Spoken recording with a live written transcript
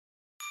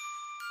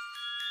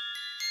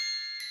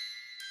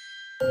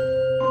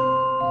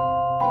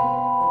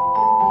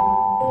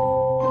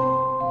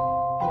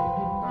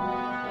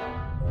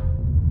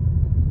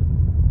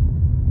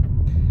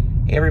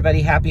Hey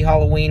everybody, happy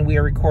Halloween. We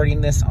are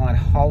recording this on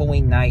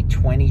Halloween night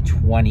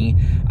 2020.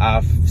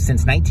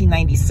 Since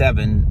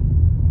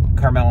 1997,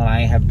 Carmel and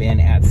I have been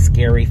at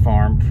Scary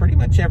Farm pretty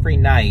much every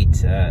night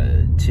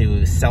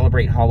to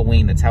celebrate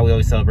Halloween. That's how we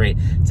always celebrate.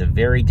 It's a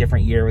very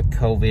different year with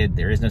COVID.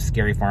 There is no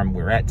Scary Farm.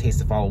 We're at Taste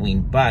of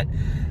Halloween, but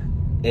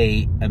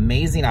an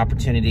amazing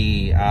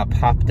opportunity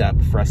popped up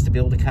for us to be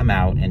able to come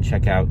out and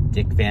check out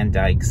Dick Van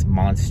Dyke's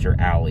Monster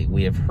Alley.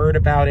 We have heard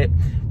about it.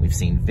 We've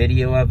seen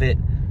video of it.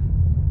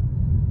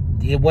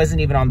 It wasn't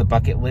even on the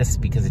bucket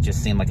list because it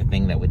just seemed like a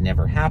thing that would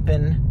never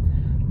happen.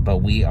 But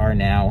we are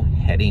now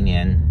heading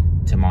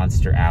in to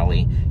Monster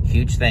Alley.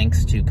 Huge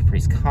thanks to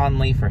Caprice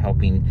Conley for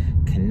helping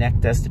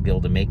connect us to be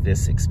able to make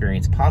this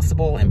experience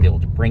possible and be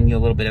able to bring you a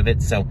little bit of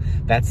it. So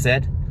that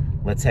said,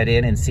 let's head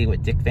in and see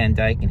what Dick Van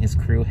Dyke and his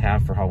crew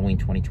have for Halloween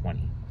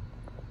 2020.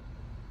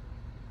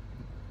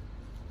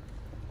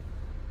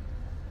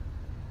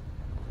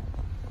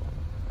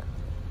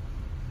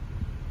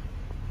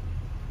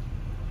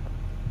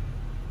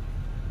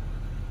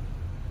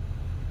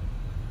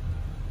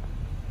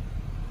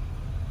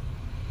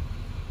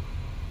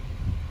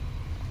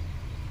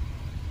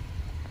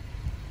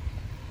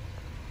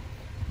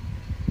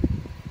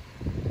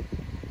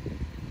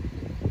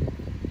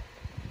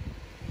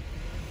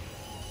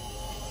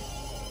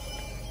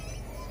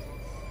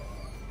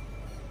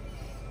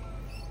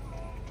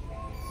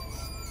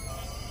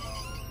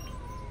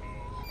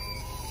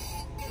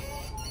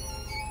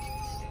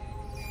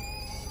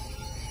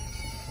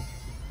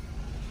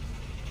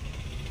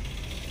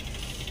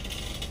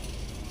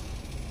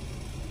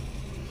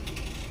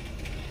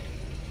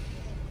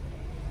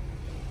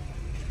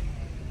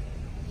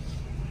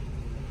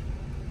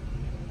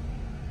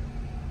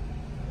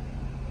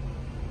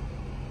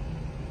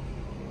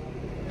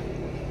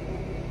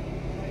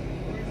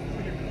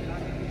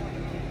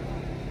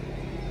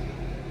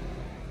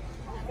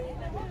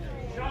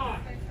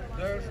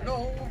 There's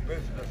no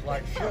business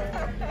like showing.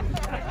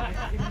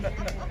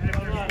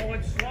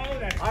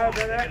 I've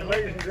been at,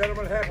 ladies and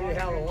gentlemen, happy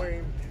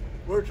Halloween.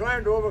 We're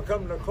trying to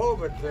overcome the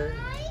COVID thing.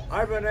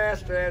 I've been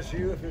asked to ask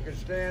you if you can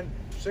stand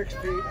 6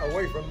 feet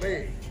away from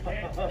me.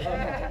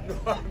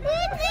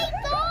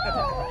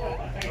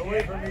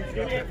 Away from each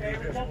other.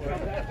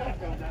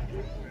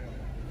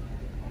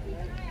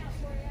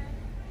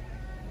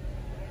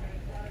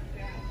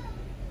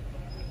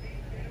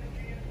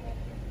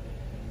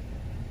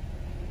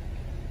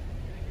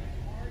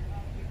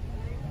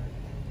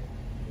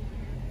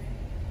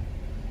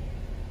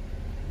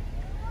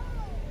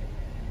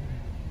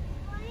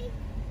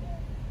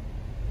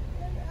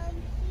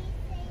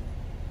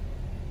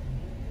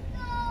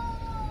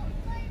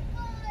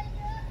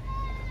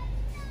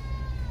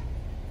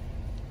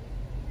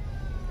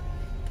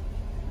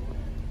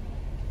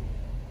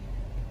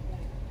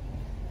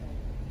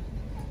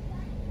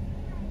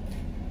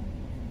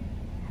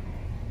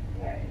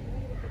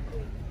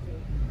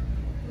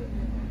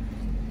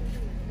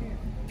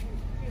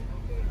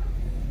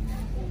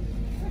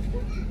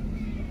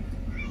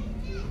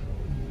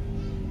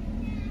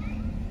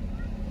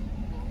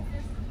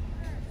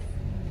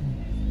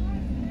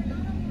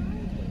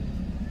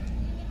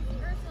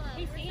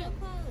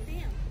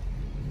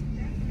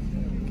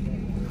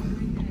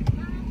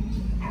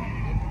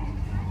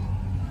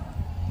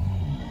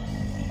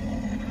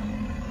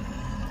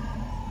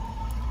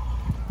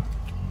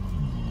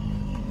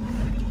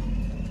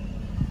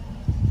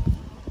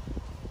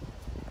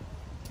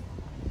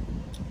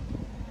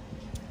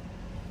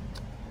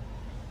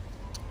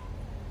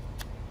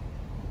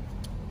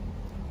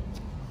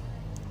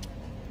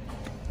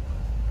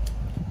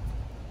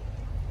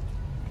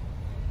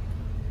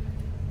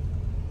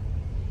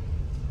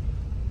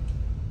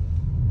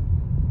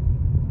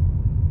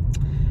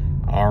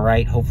 All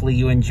right, hopefully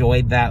you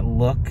enjoyed that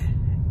look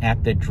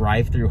at the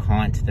drive-through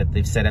haunt that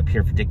they've set up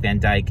here for Dick Van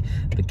Dyke,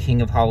 the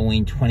king of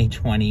Halloween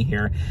 2020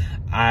 here.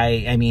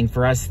 I mean,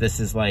 for us, this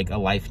is like a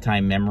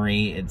lifetime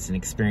memory. It's an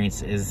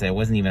experience. It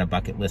wasn't even a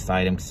bucket list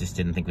item because just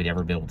didn't think we'd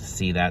ever be able to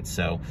see that.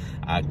 So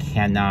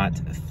cannot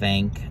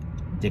thank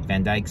Dick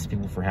Van Dyke's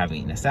people for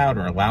having us out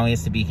or allowing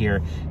us to be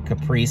here.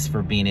 Caprice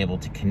for being able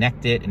to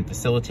connect it and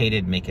facilitate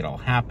it, make it all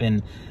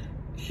happen.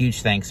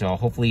 Huge thanks to all.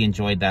 Hopefully you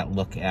enjoyed that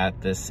look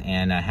at this,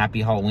 and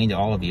happy Halloween to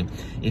all of you.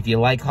 If you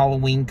like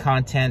Halloween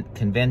content,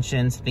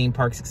 conventions, theme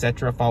parks,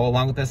 etc., follow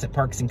along with us at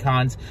Parks and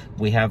Cons.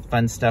 We have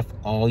fun stuff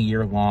all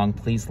year long.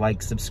 Please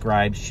like,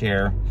 subscribe,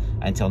 share.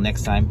 Until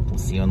next time, we'll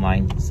see you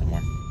online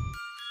somewhere.